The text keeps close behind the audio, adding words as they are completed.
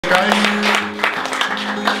guys.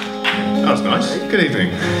 That was nice. Good evening.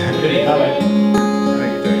 Good evening. How are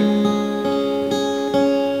you doing?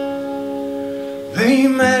 They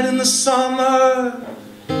met in the summer,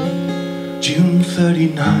 June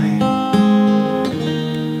 39.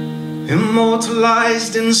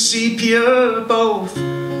 Immortalized in sepia, both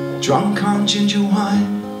drunk on ginger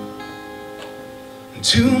wine.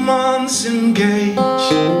 2 months engaged,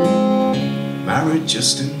 married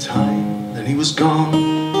just in time. Then he was gone,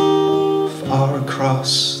 far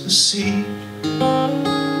across the sea.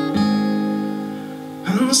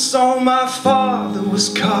 And so my father was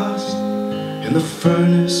cast in the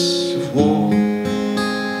furnace of war.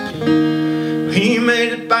 He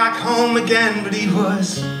made it back home again, but he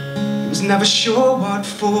was never sure what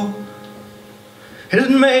for. It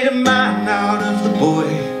had made a man out of the boy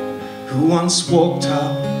who once walked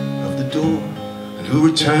out of the door, and who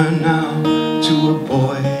returned now to a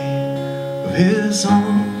boy of his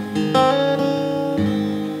own.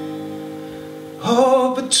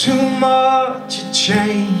 Oh, but too much had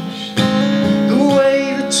changed, the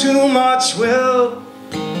weight of too much will.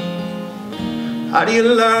 How do you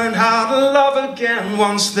learn how to love again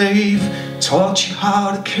once they've taught you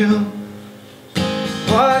how to kill?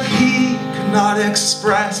 What he could not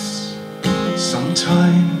express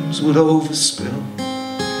sometimes would overspill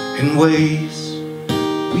in ways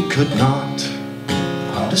we could not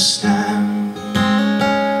understand.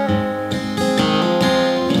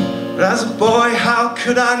 But as a boy, how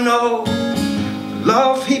could I know the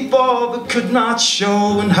love he bore but could not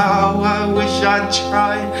show, and how I wish I'd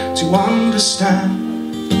tried to understand.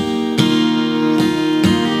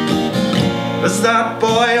 As that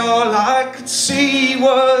boy, all I could see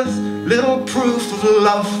was little proof of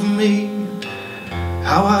love for me.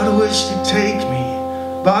 How I'd wish you'd take me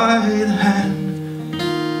by the hand.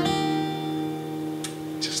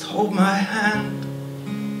 Just hold my hand,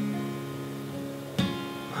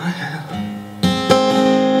 my hand.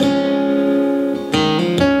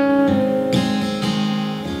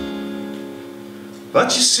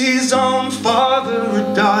 But you see, his own father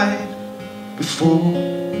had died before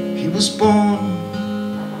he was born,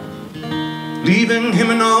 leaving him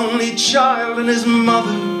an only child and his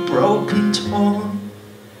mother broken and torn.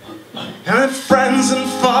 And if friends and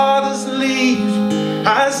fathers leave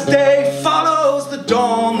as day follows the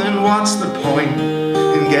dawn, then what's the point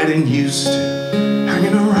in getting used to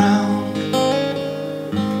hanging around?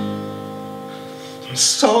 And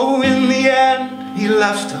so in the end he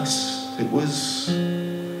left us. It was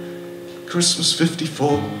Christmas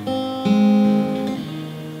 '54.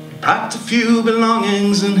 Packed a few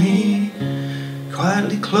belongings and he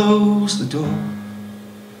quietly closed the door.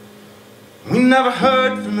 We never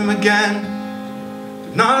heard from him again,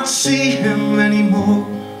 did not see him anymore.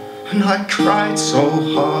 And I cried so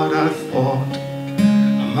hard I thought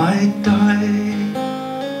I might die.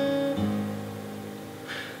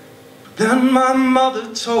 But then my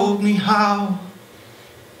mother told me how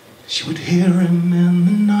she would hear him in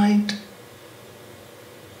the night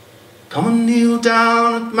come and kneel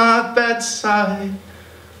down at my bedside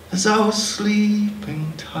as I was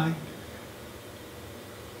sleeping tight,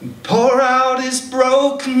 and pour out his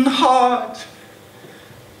broken heart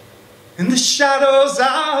in the shadows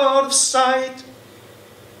out of sight.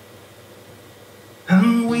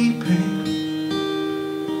 And weeping,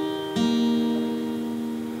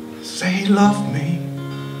 say he loved me,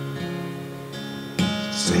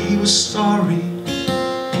 say he was sorry,